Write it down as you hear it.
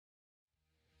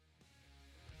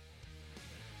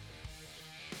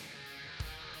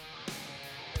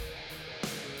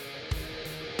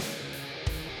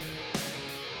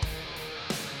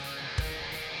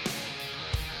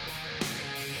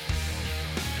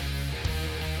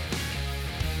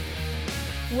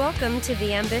Welcome to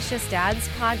the Ambitious Dads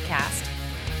Podcast.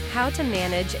 How to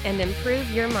manage and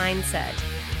improve your mindset.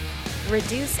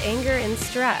 Reduce anger and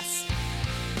stress.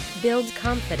 Build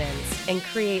confidence and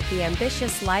create the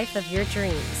ambitious life of your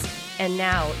dreams. And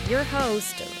now, your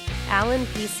host, Alan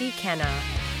P.C. Kenna.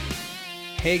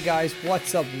 Hey guys,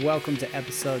 what's up? Welcome to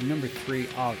episode number 3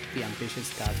 of the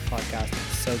Ambitious Dads Podcast.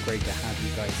 It's so great to have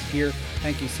you guys here.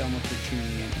 Thank you so much for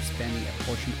tuning in and spending a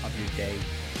portion of your day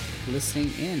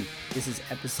listening in. This is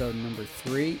episode number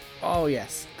 3. Oh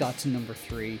yes, got to number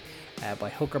 3 by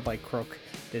hook or by crook.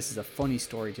 This is a funny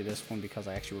story to this one because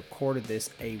I actually recorded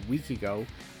this a week ago,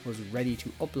 was ready to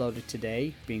upload it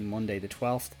today, being Monday the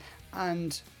 12th,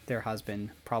 and there has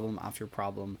been problem after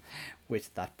problem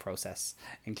with that process,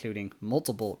 including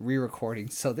multiple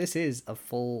re-recordings. So this is a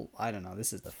full,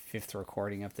 this is the 5th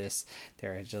recording of this.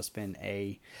 There has just been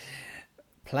a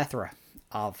plethora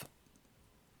of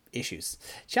issues,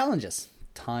 challenges,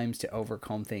 times to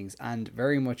overcome things, and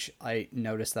very much I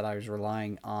noticed that I was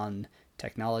relying on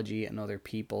technology and other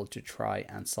people to try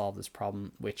and solve this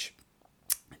problem, which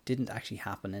didn't actually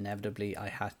happen. Inevitably, I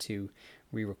had to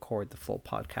re-record the full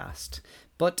podcast,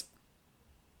 but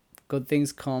good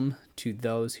things come to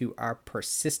those who are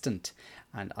persistent,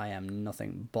 and I am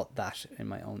nothing but that in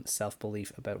my own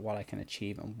self-belief about what I can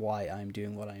achieve and why I'm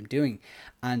doing what I'm doing,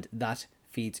 and that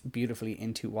feeds beautifully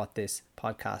into what this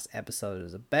podcast episode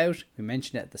is about. We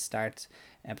mentioned it at the start.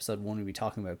 Episode 1, we'll be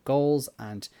talking about goals,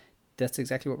 and that's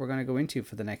exactly what we're going to go into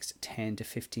for the next 10 to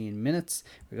 15 minutes.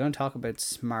 We're going to talk about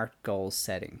SMART goal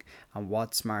setting and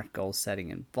what SMART goal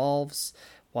setting involves,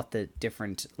 what the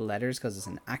different letters, because it's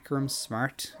an acronym,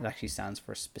 SMART, it actually stands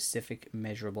for specific,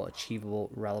 measurable, achievable,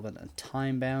 relevant, and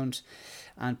time-bound,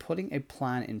 and putting a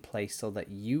plan in place so that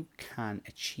you can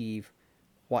achieve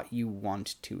what you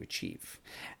want to achieve,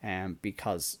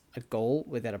 because a goal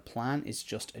without a plan is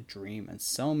just a dream, and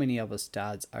so many of us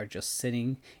dads are just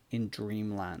sitting in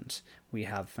dreamland. We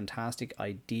have fantastic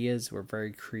ideas, we're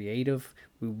very creative,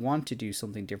 we want to do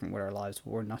something different with our lives,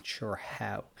 but we're not sure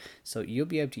how. So you'll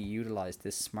be able to utilize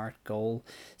this SMART goal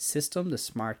system. The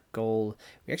SMART goal,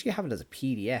 we actually have it as a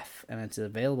PDF, and it's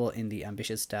available in the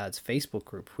Ambitious Dads Facebook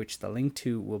group, which the link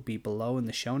to will be below in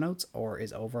the show notes or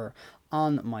is over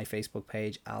on my Facebook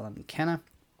page, Alan Kenna.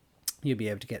 You'll be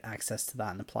able to get access to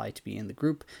that and apply to be in the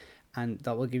group, and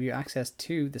that will give you access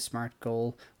to the SMART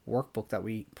goal workbook that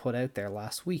we put out there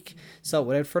last week. So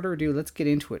without further ado, let's get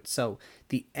into it. So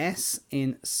the S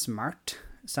in SMART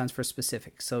stands for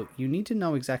specific. So you need to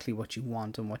know exactly what you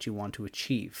want and what you want to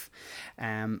achieve,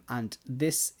 and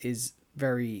this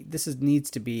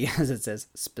needs to be, as it says,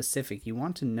 specific. You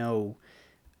want to know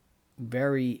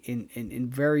very in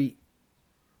very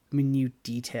minute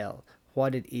detail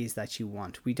what it is that you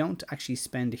want. We don't actually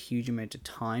spend a huge amount of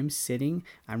time sitting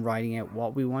and writing out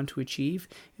what we want to achieve.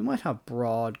 You might have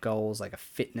broad goals like a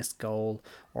fitness goal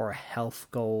or a health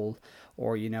goal,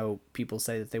 or people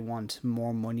say that they want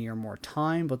more money or more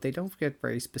time, but they don't get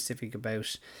very specific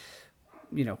about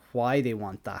why they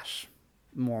want that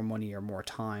more money or more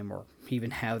time, or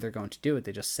even how they're going to do it.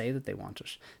 They just say that they want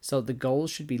it. So the goals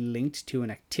should be linked to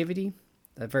an activity,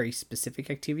 a very specific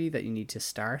activity that you need to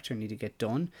start or need to get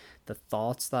done, the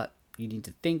thoughts that you need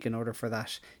to think in order for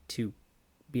that to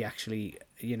be actually,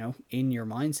 in your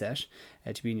mindset,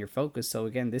 to be in your focus. So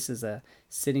again, this is a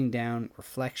sitting down,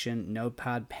 reflection,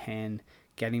 notepad, pen,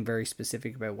 getting very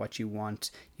specific about what you want.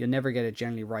 You'll never get it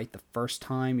generally right the first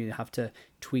time. You have to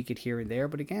tweak it here and there.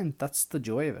 But again, that's the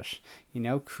joy of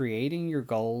it. Creating your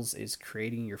goals is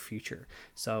creating your future.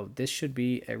 So this should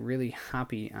be a really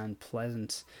happy and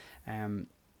pleasant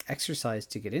exercise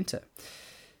to get into.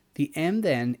 The M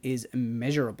then is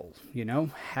measurable.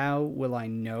 How will I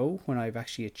know when I've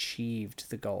actually achieved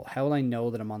the goal? How will I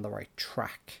know that I'm on the right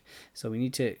track? So we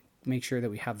need to make sure that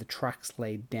we have the tracks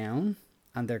laid down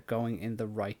and they're going in the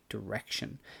right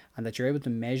direction, and that you're able to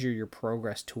measure your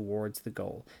progress towards the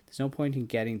goal. There's no point in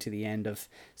getting to the end of,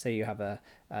 say you have a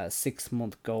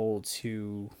 6-month goal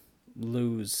to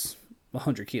lose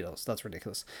 100 kilos. That's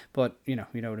ridiculous. But you know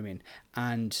what I mean.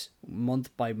 And month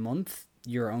by month,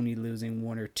 you're only losing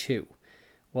 1 or 2.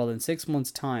 Well, in 6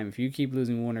 months' time, if you keep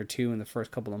losing 1 or 2 in the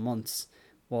first couple of months,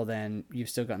 well, then you've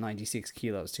still got 96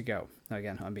 kilos to go. Now,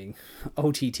 again, I'm being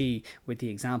OTT with the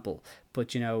example.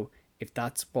 But, if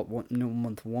that's what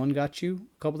month 1 got you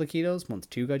a couple of kilos, month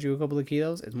 2 got you a couple of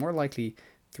kilos, it's more likely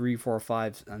 3, 4,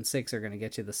 5, and 6 are going to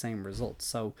get you the same results.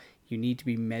 So you need to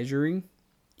be measuring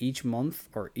each month,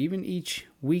 or even each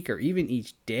week, or even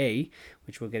each day,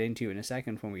 which we'll get into in a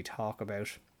second when we talk about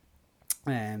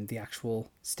the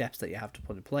actual steps that you have to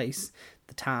put in place,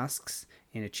 the tasks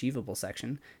in achievable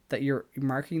section, that you're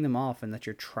marking them off and that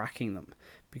you're tracking them.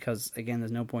 Because again,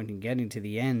 there's no point in getting to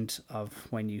the end of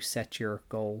when you set your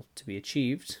goal to be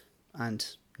achieved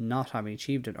and not having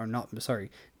achieved it, or not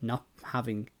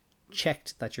having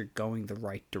checked that you're going the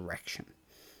right direction.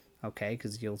 Okay,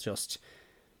 because you'll just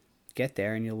get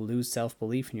there and you'll lose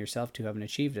self-belief in yourself to having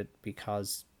achieved it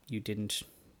because you didn't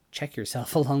check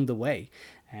yourself along the way.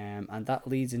 And that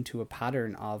leads into a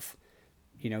pattern of,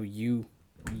 you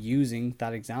using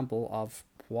that example of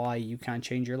why you can't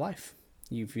change your life.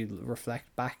 If you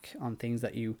reflect back on things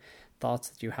that thoughts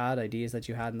that you had, ideas that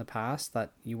you had in the past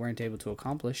that you weren't able to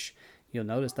accomplish, you'll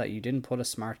notice that you didn't put a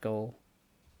SMART goal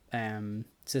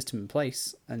system in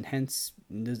place, and hence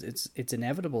it's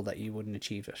inevitable that you wouldn't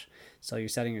achieve it. So you're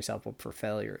setting yourself up for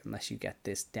failure unless you get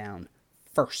this down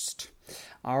first.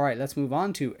 All right, let's move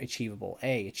on to achievable.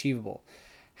 Achievable.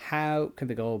 How can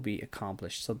the goal be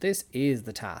accomplished? So this is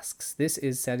the tasks. This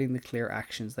is setting the clear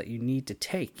actions that you need to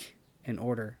take in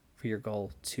order for your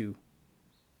goal to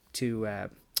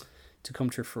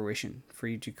come to fruition, for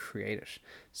you to create it.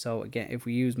 So again, if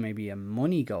we use maybe a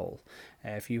money goal,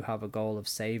 if you have a goal of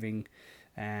saving,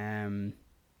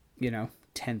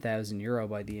 10,000 euro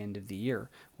by the end of the year,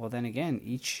 well then again,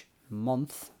 each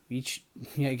month,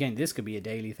 again, this could be a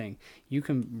daily thing. You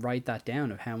can write that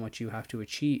down of how much you have to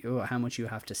achieve, or how much you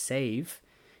have to save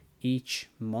each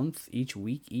month, each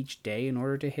week, each day in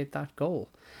order to hit that goal.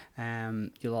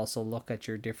 You'll also look at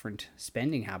your different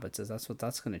spending habits, as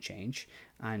that's going to change,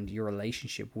 and your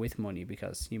relationship with money,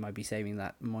 because you might be saving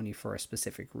that money for a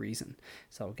specific reason.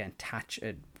 So again, attach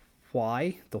it.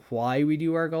 Why we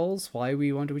do our goals, why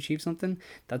we want to achieve something,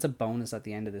 that's a bonus at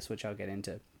the end of this, which I'll get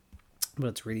into. But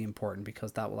it's really important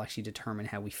because that will actually determine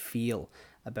how we feel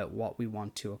about what we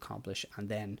want to accomplish. And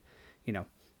then,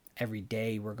 every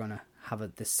day we're going to have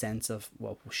this sense of,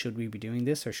 well, should we be doing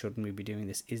this or shouldn't we be doing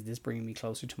this? Is this bringing me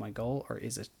closer to my goal, or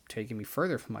is it taking me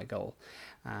further from my goal?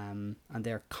 And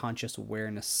they're conscious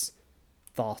awareness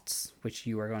thoughts which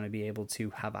you are going to be able to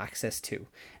have access to,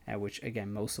 which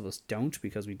again, most of us don't,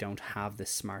 because we don't have the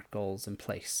SMART goals in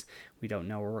place. We don't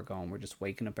know where we're going. We're just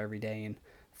waking up every day and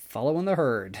following the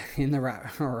herd in the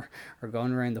rat, or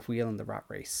going around the wheel in the rat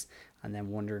race, and then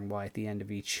wondering why at the end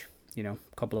of each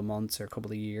couple of months or a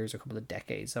couple of years or a couple of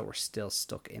decades that we're still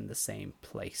stuck in the same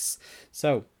place.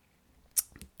 So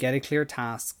get a clear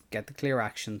task, get the clear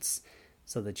actions,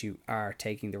 so that you are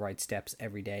taking the right steps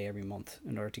every day, every month,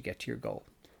 in order to get to your goal.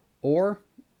 Or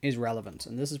is relevant,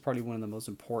 and this is probably one of the most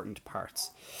important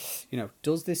parts.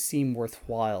 Does this seem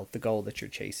worthwhile, the goal that you're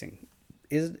chasing?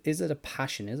 Is it a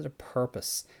passion? Is it a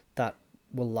purpose that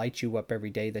will light you up every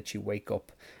day, that you wake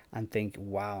up and think,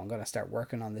 wow, I'm going to start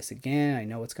working on this again. I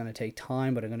know it's going to take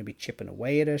time, but I'm going to be chipping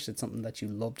away at it. It's something that you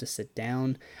love to sit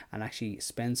down and actually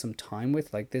spend some time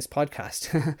with, like this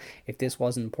podcast. If this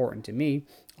wasn't important to me,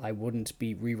 I wouldn't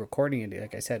be re-recording it,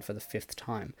 like I said, for the 5th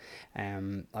time.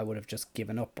 I would have just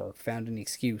given up or found an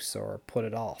excuse or put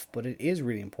it off. But it is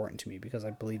really important to me because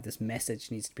I believe this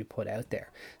message needs to be put out there.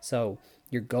 So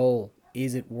your goal,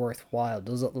 is it worthwhile?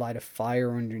 Does it light a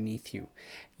fire underneath you?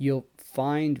 You'll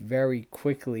find very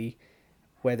quickly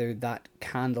whether that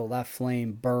candle, that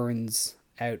flame burns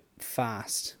out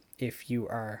fast if you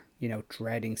are,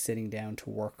 dreading sitting down to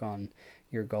work on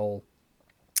your goal.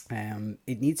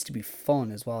 It needs to be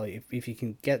fun as well. If you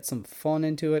can get some fun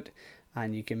into it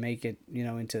and you can make it,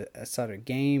 into a sort of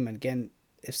game. And again,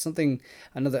 if something,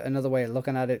 another way of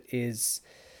looking at it is,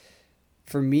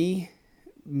 for me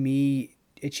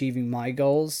achieving my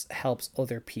goals helps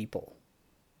other people.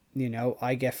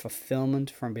 I get fulfillment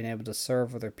from being able to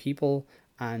serve other people,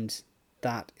 and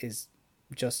that is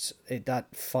just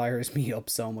that fires me up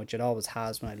so much. It always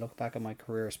has. When I look back at my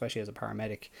career, especially as a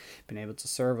paramedic, being able to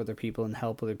serve other people and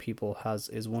help other people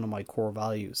is one of my core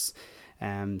values.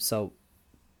 So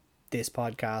this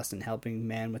podcast and helping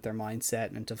men with their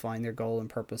mindset and to find their goal and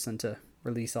purpose and to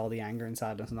release all the anger and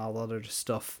sadness and all the other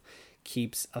stuff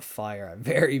keeps a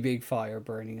very big fire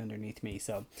burning underneath me.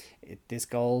 So this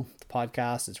goal, the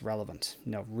podcast, is relevant,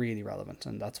 really relevant,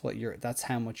 and that's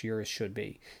how much yours should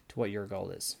be to what your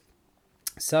goal is.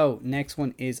 So next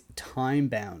one is time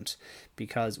bound,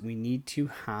 because we need to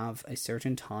have a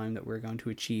certain time that we're going to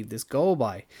achieve this goal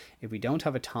by. If we don't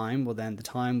have a time, well then the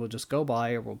time will just go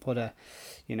by, or we'll put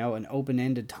an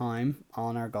open-ended time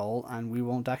on our goal, and we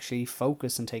won't actually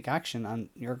focus and take action, and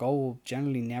your goal will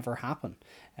generally never happen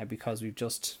because we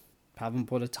just haven't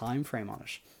put a time frame on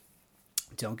it.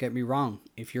 Don't get me wrong,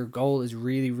 if your goal is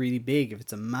really, really big, if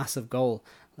it's a massive goal,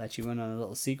 I'll let you in on a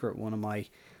little secret. One of my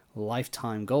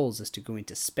lifetime goals is to go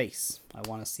into space. I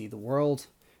want to see the world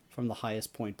from the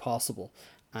highest point possible.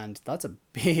 And that's a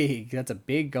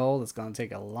big goal that's going to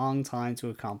take a long time to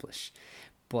accomplish.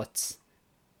 But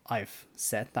I've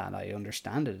set that. I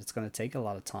understand it. It's going to take a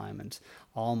lot of time, and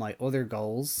all my other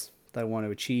goals that I want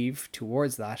to achieve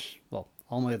towards that,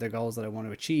 all my other goals that I want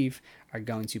to achieve are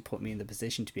going to put me in the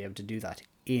position to be able to do that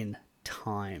in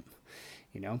time,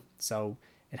 so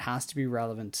it has to be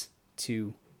relevant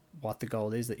to what the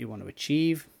goal is that you want to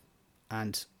achieve,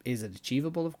 and is it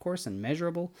achievable, of course, and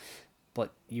measurable,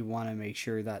 but you want to make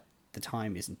sure that the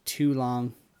time isn't too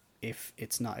long if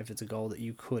it's a goal that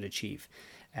you could achieve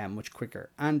much quicker.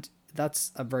 And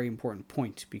that's a very important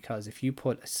point, because if you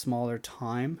put a smaller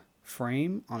time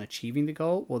frame on achieving the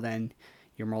goal, well, then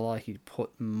you're more likely to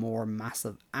put more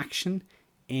massive action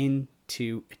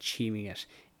into achieving it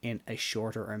in a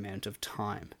shorter amount of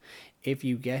time. If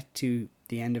you get to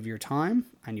the end of your time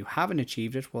and you haven't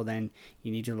achieved it, well, then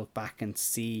you need to look back and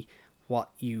see what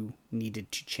you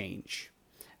needed to change.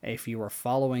 If you are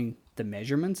following the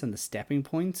measurements and the stepping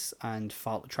points and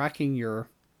tracking your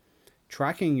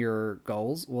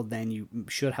goals, well, then you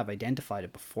should have identified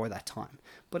it before that time.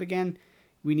 But again,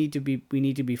 we need to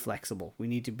be flexible. We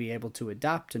need to be able to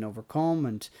adapt and overcome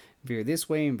and veer this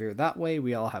way and veer that way.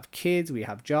 We all have kids, we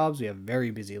have jobs, we have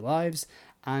very busy lives,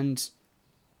 and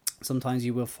sometimes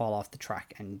you will fall off the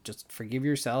track. And just forgive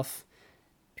yourself,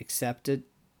 accept it,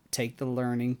 take the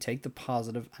learning, take the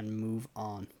positive, and move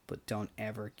on. But don't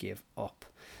ever give up.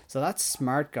 So that's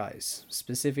SMART, guys.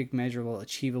 Specific, measurable,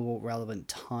 achievable, relevant,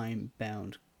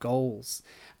 time-bound goals.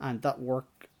 And that work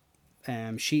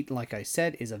sheet, like I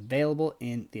said, is available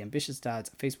in the Ambitious Dads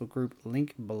Facebook group,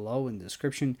 link below in the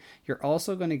description. You're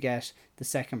also going to get the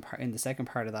second part. In the second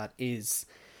part of that is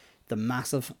the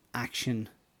massive action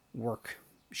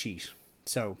worksheet.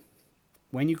 So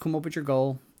when you come up with your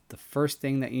goal, the first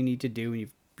thing that you need to do when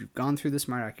you've gone through the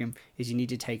SMART acronym is you need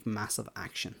to take massive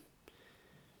action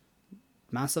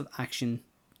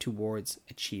towards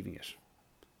achieving it.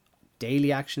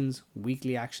 Daily actions,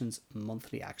 weekly actions,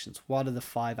 monthly actions. What are the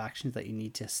 5 actions that you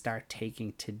need to start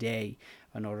taking today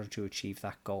in order to achieve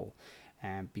that goal?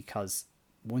 Because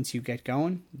once you get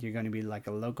going, you're going to be like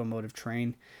a locomotive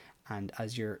train, and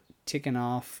as you're ticking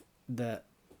off the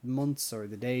months or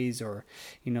the days or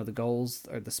the goals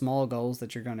or the small goals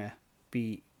that you're going to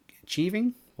be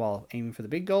achieving while aiming for the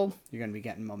big goal, you're going to be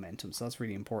getting momentum. So that's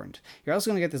really important. You're also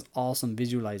going to get this awesome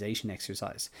visualization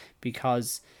exercise,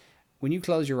 because when you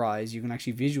close your eyes, you can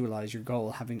actually visualize your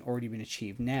goal having already been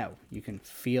achieved now. You can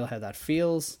feel how that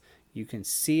feels. You can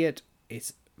see it.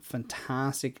 It's a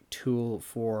fantastic tool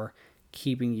for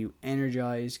keeping you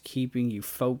energized, keeping you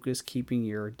focused, keeping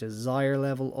your desire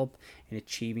level up in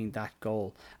achieving that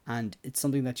goal. And it's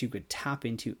something that you could tap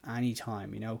into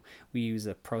anytime. We use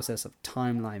a process of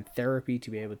timeline therapy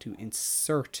to be able to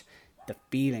insert the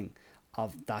feeling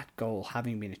of that goal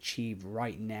having been achieved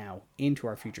right now into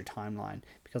our future timeline,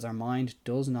 because our mind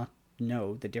does not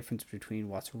know the difference between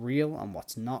what's real and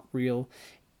what's not real.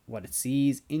 What it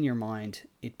sees in your mind,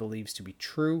 it believes to be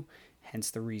true,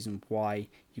 hence the reason why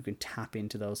you can tap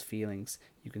into those feelings.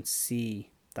 You can see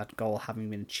that goal having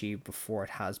been achieved before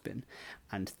it has been,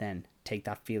 and then take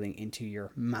that feeling into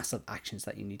your massive actions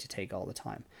that you need to take all the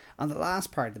time. And the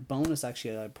last part, the bonus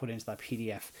actually that I put into that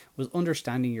PDF, was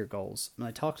understanding your goals. And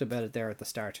I talked about it there at the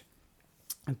start.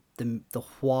 The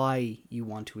why you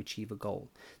want to achieve a goal.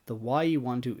 The why you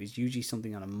want to is usually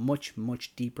something on a much,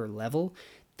 much deeper level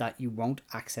that you won't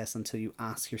access until you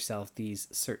ask yourself these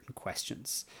certain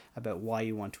questions about why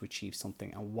you want to achieve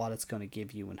something and what it's going to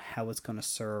give you and how it's going to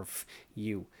serve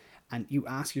you. And you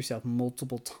ask yourself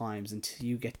multiple times until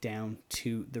you get down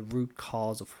to the root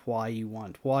cause of why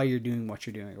you're doing what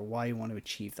you're doing, or why you want to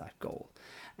achieve that goal.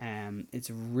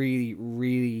 It's a really,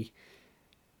 really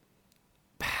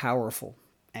powerful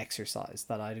exercise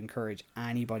that I'd encourage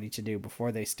anybody to do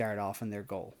before they start off in their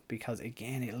goal, because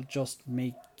again, it'll just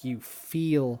make you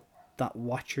feel that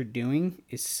what you're doing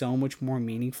is so much more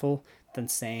meaningful than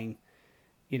saying,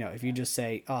 if you just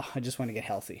say, I just want to get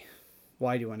healthy.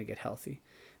 Why do you want to get healthy?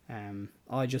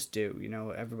 I just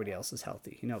do, everybody else is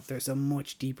healthy. There's a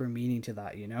much deeper meaning to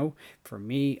that. For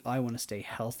me, I want to stay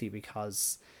healthy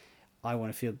because I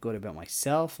want to feel good about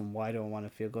myself. And why do I want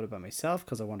to feel good about myself?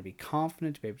 Because I want to be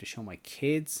confident to be able to show my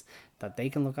kids that they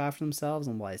can look after themselves.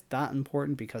 And why is that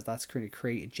important? Because that's going to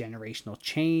create a generational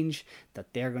change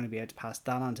that they're going to be able to pass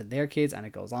that on to their kids. And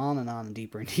it goes on and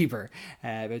deeper and deeper,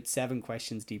 about 7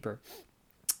 questions deeper,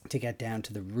 to get down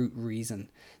to the root reason,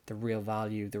 the real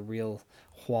value, the real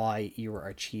why you are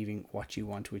achieving what you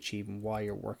want to achieve and why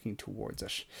you're working towards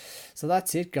it. So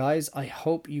that's it, guys. I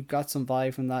hope you got some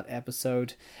vibe from that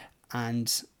episode.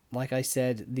 And like I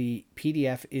said, the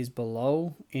PDF is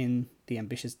below in the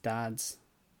Ambitious Dads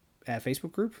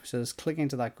Facebook group. So just click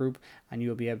into that group and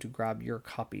you'll be able to grab your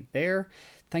copy there.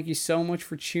 Thank you so much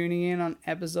for tuning in on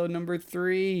episode number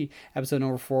 3. Episode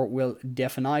number 4 will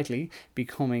definitely be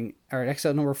coming, or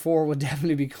episode number 4 will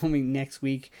definitely be coming next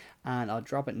week. And I'll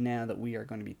drop it now that we are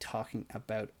going to be talking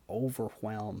about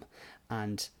overwhelm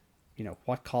and, you know,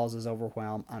 what causes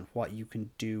overwhelm and what you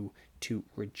can do to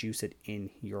reduce it in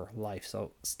your life.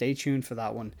 So stay tuned for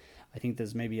that one. I think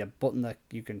there's maybe a button that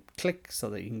you can click so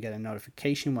that you can get a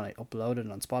notification when I upload it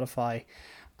on Spotify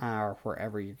or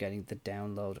wherever you're getting the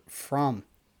download from.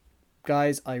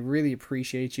 Guys, I really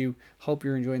appreciate you. Hope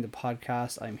you're enjoying the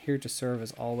podcast. I'm here to serve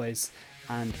as always,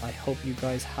 and I hope you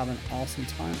guys have an awesome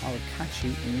time. I will catch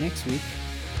you next week.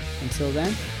 Until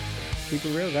then, keep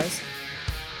it real, guys.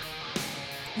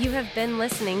 You have been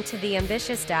listening to the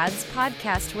Ambitious Dads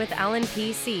podcast with Alan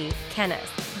P.C.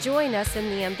 Kenneth. Join us in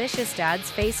the Ambitious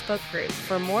Dads Facebook group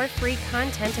for more free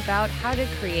content about how to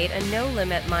create a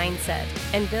no-limit mindset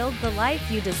and build the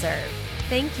life you deserve.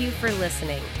 Thank you for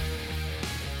listening.